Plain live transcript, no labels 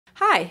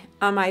Hi,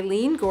 I'm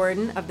Ilene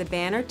Gordon of the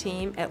Banner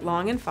team at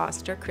Long &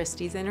 Foster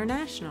Christie's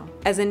International.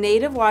 As a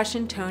native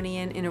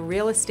Washingtonian in a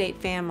real estate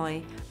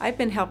family, I've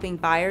been helping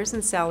buyers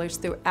and sellers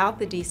throughout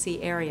the DC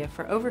area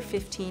for over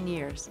 15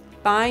 years.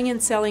 Buying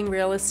and selling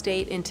real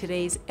estate in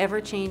today's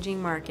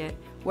ever-changing market,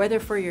 whether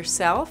for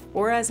yourself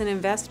or as an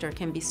investor,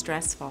 can be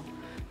stressful.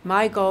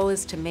 My goal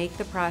is to make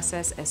the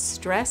process as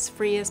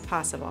stress-free as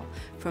possible,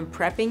 from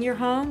prepping your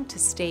home to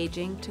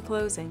staging to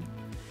closing.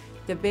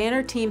 The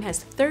Banner team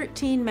has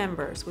 13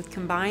 members with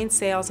combined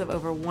sales of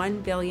over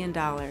 $1 billion.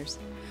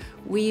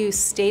 We use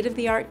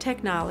state-of-the-art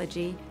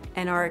technology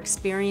and our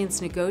experience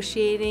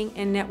negotiating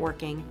and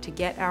networking to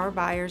get our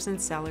buyers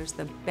and sellers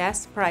the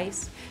best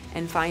price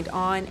and find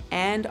on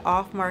and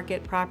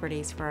off-market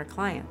properties for our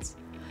clients.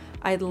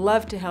 I'd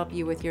love to help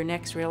you with your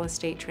next real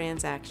estate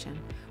transaction,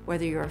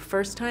 whether you're a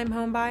first-time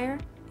home buyer,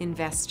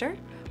 investor,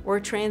 or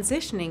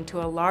transitioning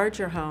to a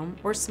larger home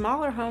or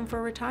smaller home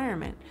for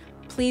retirement.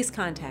 Please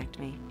contact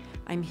me.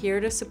 I'm here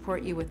to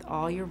support you with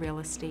all your real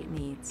estate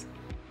needs.